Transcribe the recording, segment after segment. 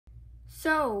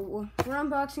So, we're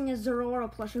unboxing a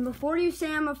Zeraora plush, and before you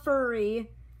say I'm a furry,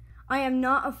 I am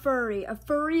not a furry. A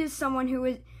furry is someone who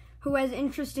has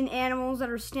interest in animals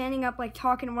that are standing up, like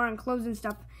talking and wearing clothes and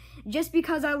stuff. Just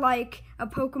because I like a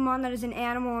Pokemon that is an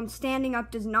animal and standing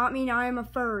up does not mean I am a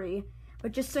furry.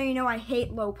 But just so you know, I hate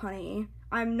Lopunny.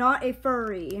 I'm not a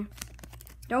furry.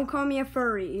 Don't call me a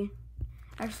furry.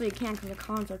 Actually, you can't because the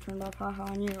comments are turned off. Haha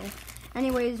on you.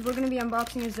 Anyways, we're going to be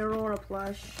unboxing a Zeraora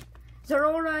plush.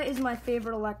 Zeraora is my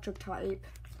favorite electric type.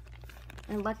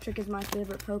 And electric is my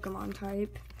favorite Pokemon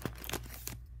type.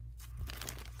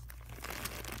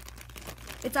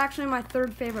 It's actually my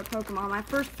third favorite Pokemon. My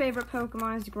first favorite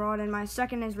Pokemon is Groudon, and my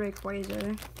second is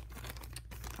Rayquaza.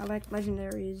 I like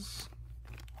legendaries.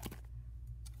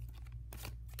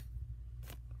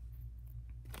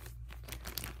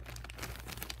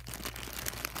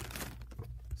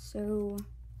 So,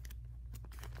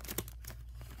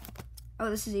 oh,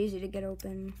 this is easy to get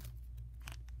open.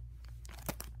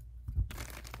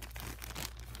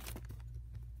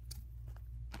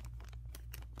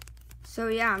 So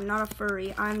yeah, I'm not a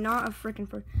furry. I'm not a freaking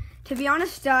furry. To be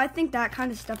honest, I think that kind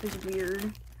of stuff is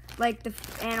weird. Like the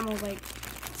animals like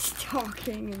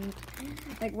stalking and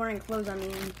like wearing clothes. I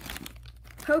mean,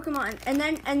 Pokemon,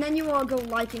 and then you all go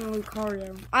liking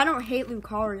Lucario. I don't hate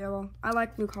Lucario. I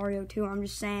like Lucario too. I'm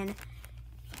just saying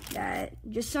that,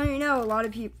 just so you know, a lot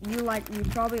of people you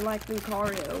probably like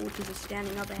Lucario, which is a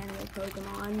standing up animal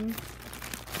Pokemon.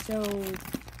 So.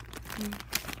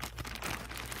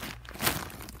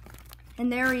 And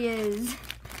there he is.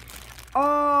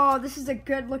 Oh, this is a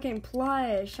good looking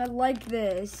plush. I like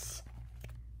this.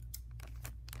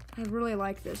 I really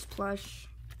like this plush.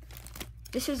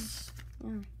 This is,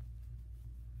 yeah.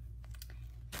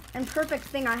 And perfect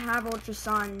thing, I have Ultra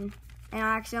Sun. And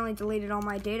I accidentally deleted all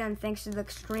my data, and thanks to the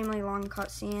extremely long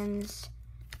cutscenes,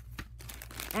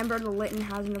 Ember the Litten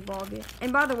hasn't evolved yet.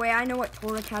 And by the way, I know what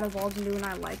Torracat evolves into, and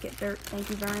I like it. Thank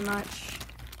you very much.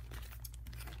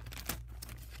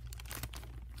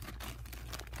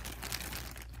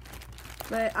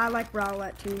 But I like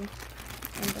Rowlet too, and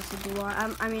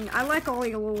Decidueye. I mean, I like all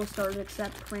the little stars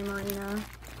except Primarina.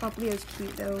 Poplio's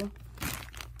cute though.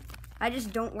 I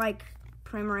just don't like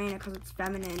Primarina because it's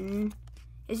feminine.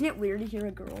 Isn't it weird to hear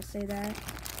a girl say that?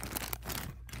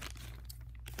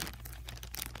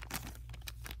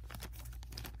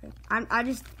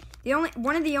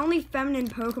 One of the only feminine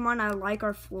Pokemon I like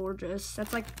are Florges.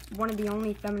 That's like one of the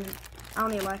only feminine. I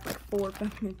only like 4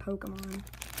 feminine Pokemon.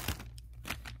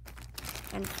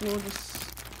 And Florges.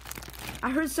 I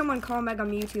heard someone call Mega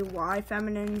Mewtwo Y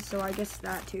feminine, so I guess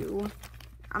that too.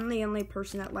 I'm the only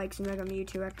person that likes Mega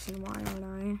Mewtwo X and Y, aren't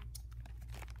I?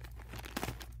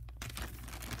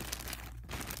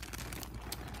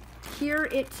 Here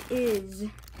it is.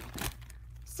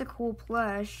 It's a cool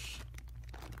plush.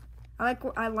 I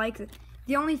like it.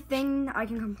 The only thing I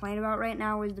can complain about right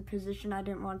now is the position. I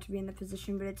didn't want to be in the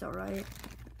position, but it's alright.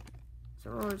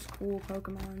 Zeraora's cool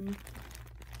Pokemon.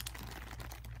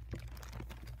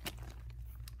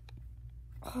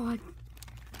 Oh,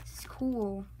 this is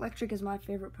cool. Electric is my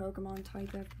favorite Pokemon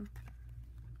type ever.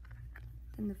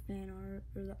 Then the fan art,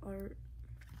 or the art.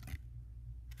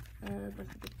 A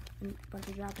bunch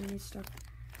of Japanese stuff.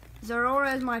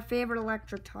 Zeraora is my favorite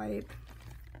electric type.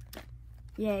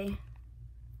 Yay.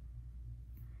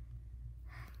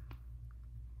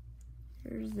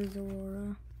 Here's the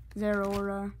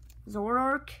Zeraora.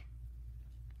 Zoroark?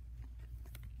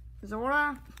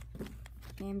 Zora?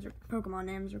 Pokemon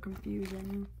names are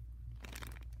confusing.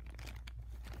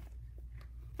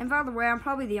 And by the way, I'm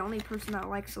probably the only person that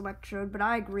likes Electrode, but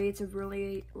I agree it's a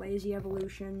really lazy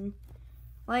evolution.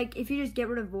 Like, if you just get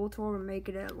rid of Voltorb and make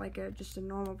it just a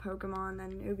normal Pokemon,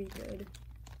 then it would be good.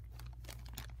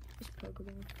 Just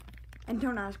Pokemon. And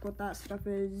don't ask what that stuff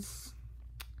is.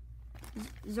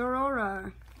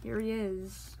 Zeraora, here he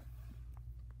is.